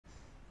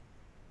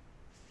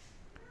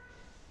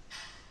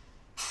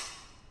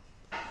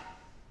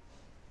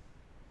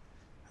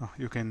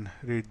You can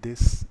read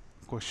this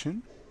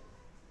question.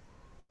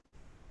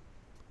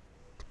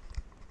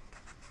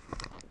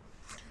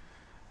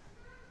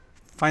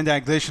 Find the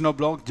acceleration of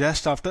block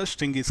just after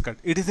string is cut.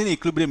 It is in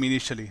equilibrium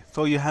initially.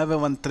 So you have a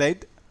one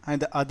thread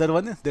and the other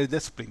one there is a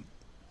spring.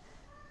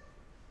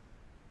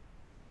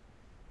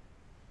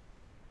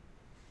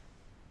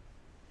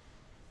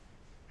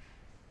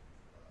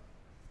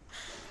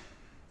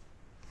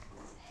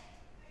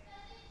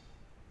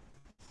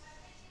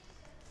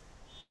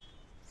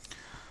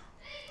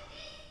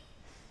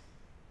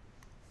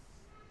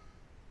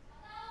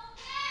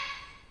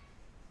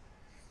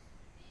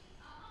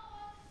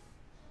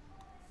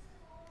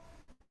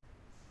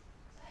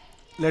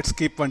 Let's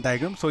keep one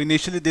diagram. So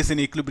initially this in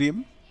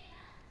equilibrium.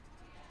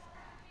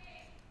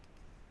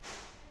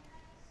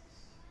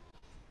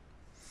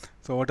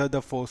 So what are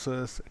the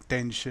forces?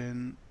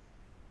 Tension,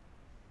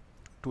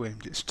 2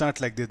 mg.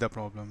 Start like this the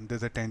problem.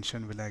 There's a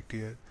tension will act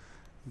here.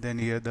 Then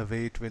here the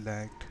weight will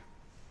act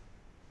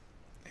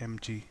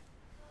mg.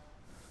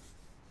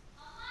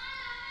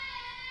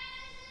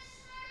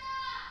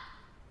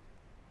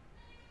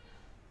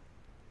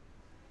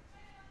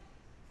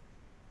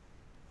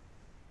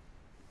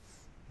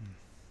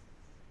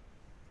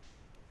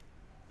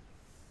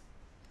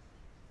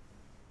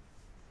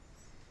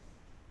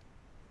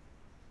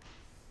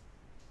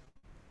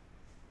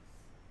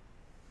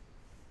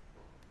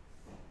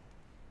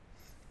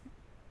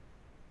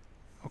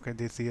 Okay,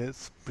 this here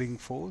spring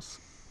force.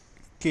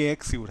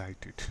 Kx you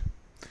write it.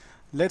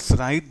 Let's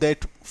write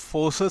that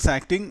forces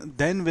acting,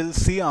 then we'll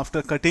see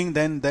after cutting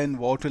then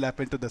what will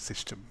happen to the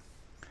system.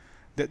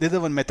 This is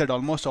one method.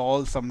 Almost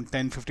all some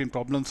 10-15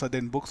 problems are there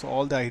in books.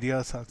 All the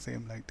ideas are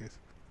same like this.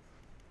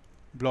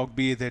 Block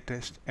B is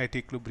at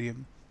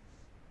equilibrium.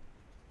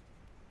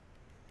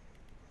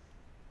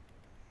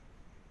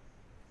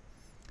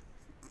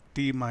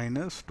 T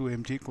minus 2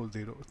 mg equals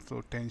 0.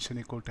 So tension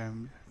equal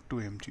to 2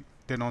 mg.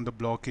 Then on the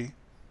block A,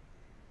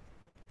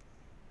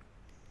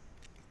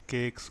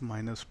 Kx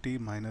minus T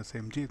minus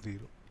mg 0.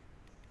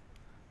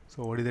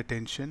 So what is the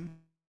tension?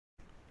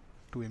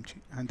 2 mg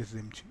and this is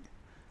mg.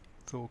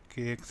 So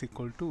Kx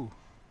equal to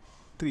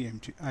 3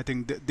 mg. I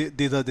think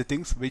these are the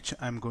things which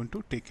I'm going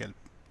to take help.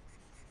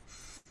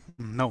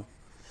 Now,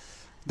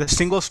 the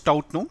string was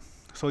taut, no?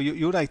 So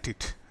you write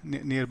it.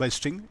 Nearby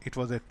string, it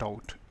was a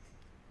taut.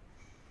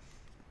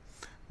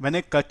 When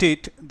I cut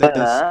it,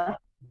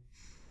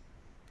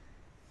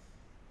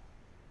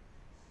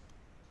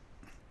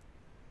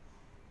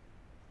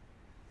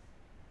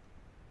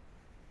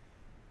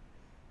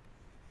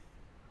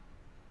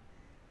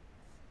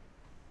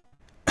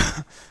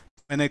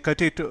 when I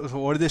cut it, so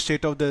what is the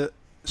state of the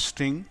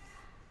string?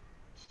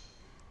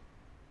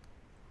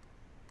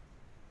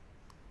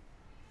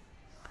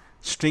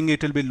 String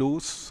it will be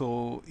loose.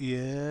 So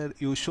here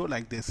you show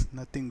like this,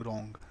 nothing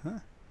wrong. Huh?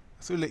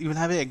 So you will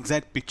have an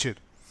exact picture.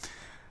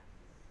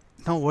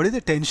 Now what is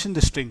the tension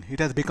the string? It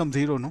has become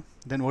 0, no?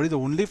 Then what is the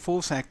only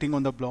force acting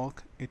on the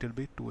block? It will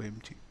be 2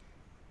 mg.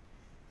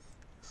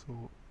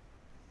 So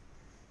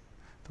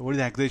what is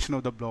the acceleration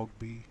of the block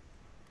B?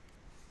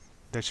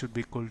 That should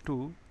be equal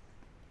to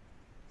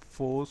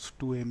force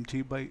 2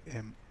 mg by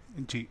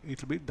mg.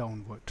 It will be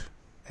downward.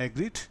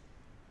 Agreed?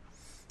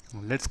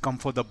 Let's come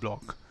for the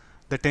block.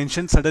 The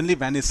tension suddenly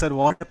vanished. Sir,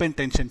 what happened?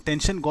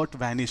 Tension got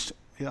vanished.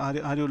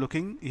 Are you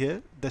looking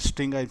here? The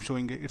string I'm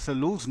showing it. It's a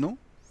loose, no?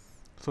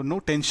 So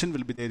no tension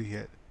will be there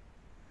here.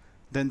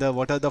 Then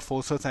what are the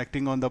forces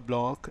acting on the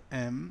block?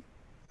 M,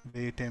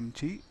 weight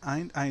mg,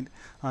 and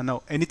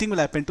now anything will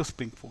happen to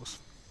spring force.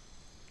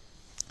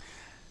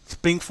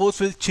 Spring force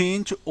will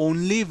change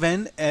only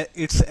when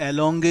its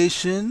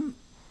elongation,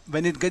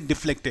 when it get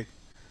deflected.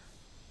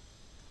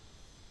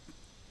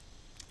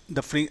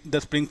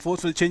 The spring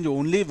force will change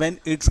only when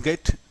it's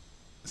get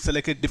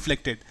selected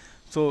deflected.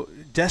 So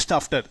just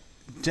after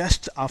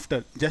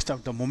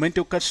the moment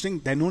you cut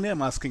string, then only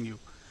I'm asking you.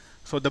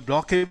 So the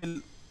block A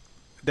will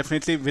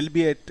definitely will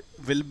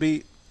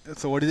be.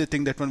 So what is the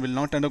thing? That one will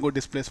not undergo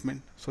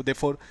displacement. So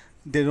therefore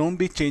there won't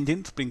be change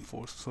in spring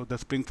force. So the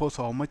spring force,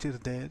 how much is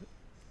there?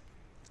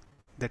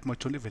 That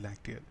much only will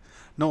act here.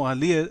 Now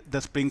earlier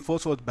the spring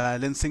force was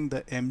balancing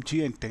the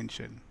mg and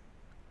tension.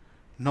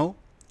 Now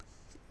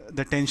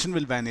the tension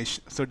will vanish.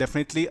 So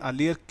definitely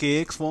earlier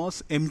Kx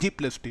was mg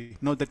plus T.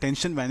 Now the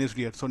tension vanished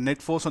here. So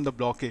net force on the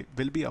block A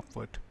will be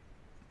upward.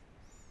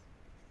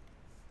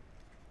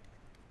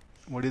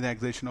 What is the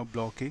acceleration of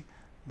block A?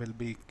 Will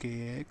be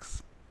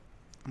Kx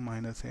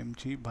minus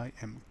mg by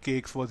m.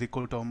 Kx was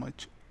equal to how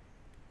much?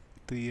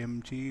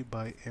 3mg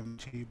by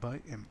mg by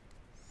m.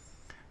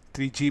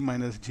 3g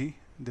minus g,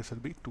 this will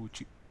be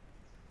 2g.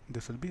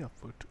 This will be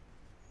upward.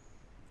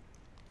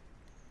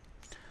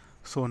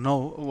 So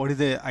now what is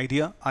the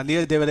idea?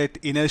 Earlier they were at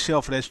inertia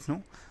of rest,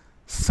 no?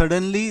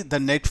 Suddenly the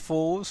net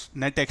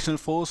external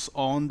force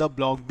on the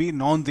block B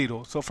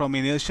non-zero. So from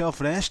inertia of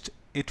rest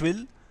it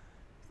will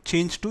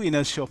change to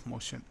inertia of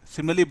motion.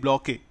 Similarly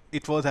block A,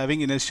 it was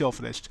having inertia of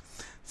rest.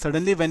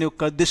 Suddenly when you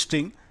cut this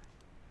string,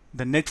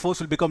 the net force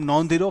will become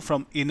non-zero.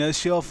 From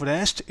inertia of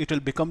rest it will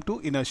become to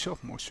inertia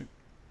of motion.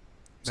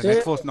 The net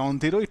Sir, force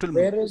non-zero, it will move.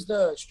 where is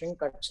the string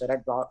cut, sir?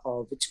 At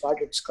which part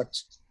it's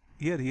cuts?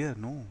 Here,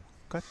 no.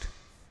 Cut.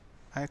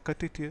 I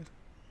cut it here.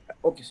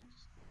 Okay, sir.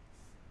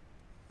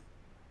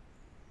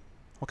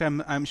 Okay,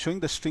 I'm showing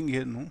the string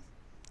here, no.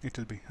 It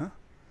will be, huh?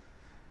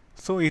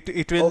 So it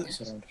will Okay,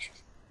 sir. Understood.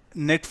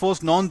 net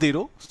force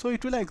non-zero, so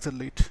it will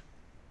accelerate.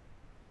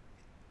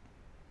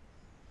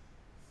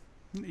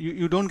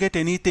 You don't get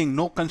anything,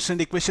 no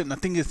constant equation,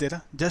 nothing is there. Huh?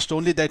 Just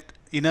only that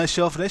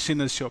inertia of rest,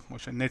 inertia of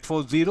motion. Net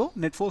force zero,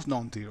 net force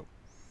non-zero.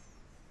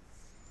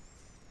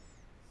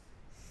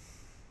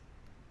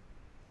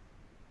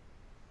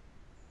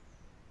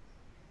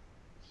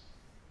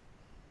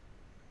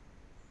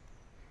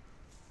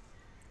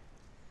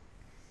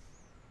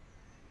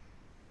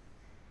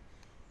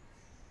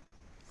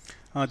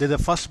 There's a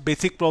first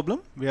basic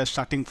problem. We are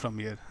starting from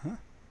here. Huh?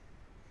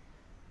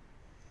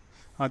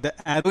 The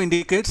arrow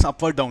indicates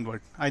upward,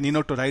 downward. I need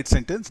not to write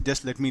sentence.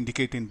 Just let me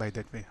indicate in by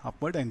that way,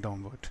 upward and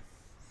downward.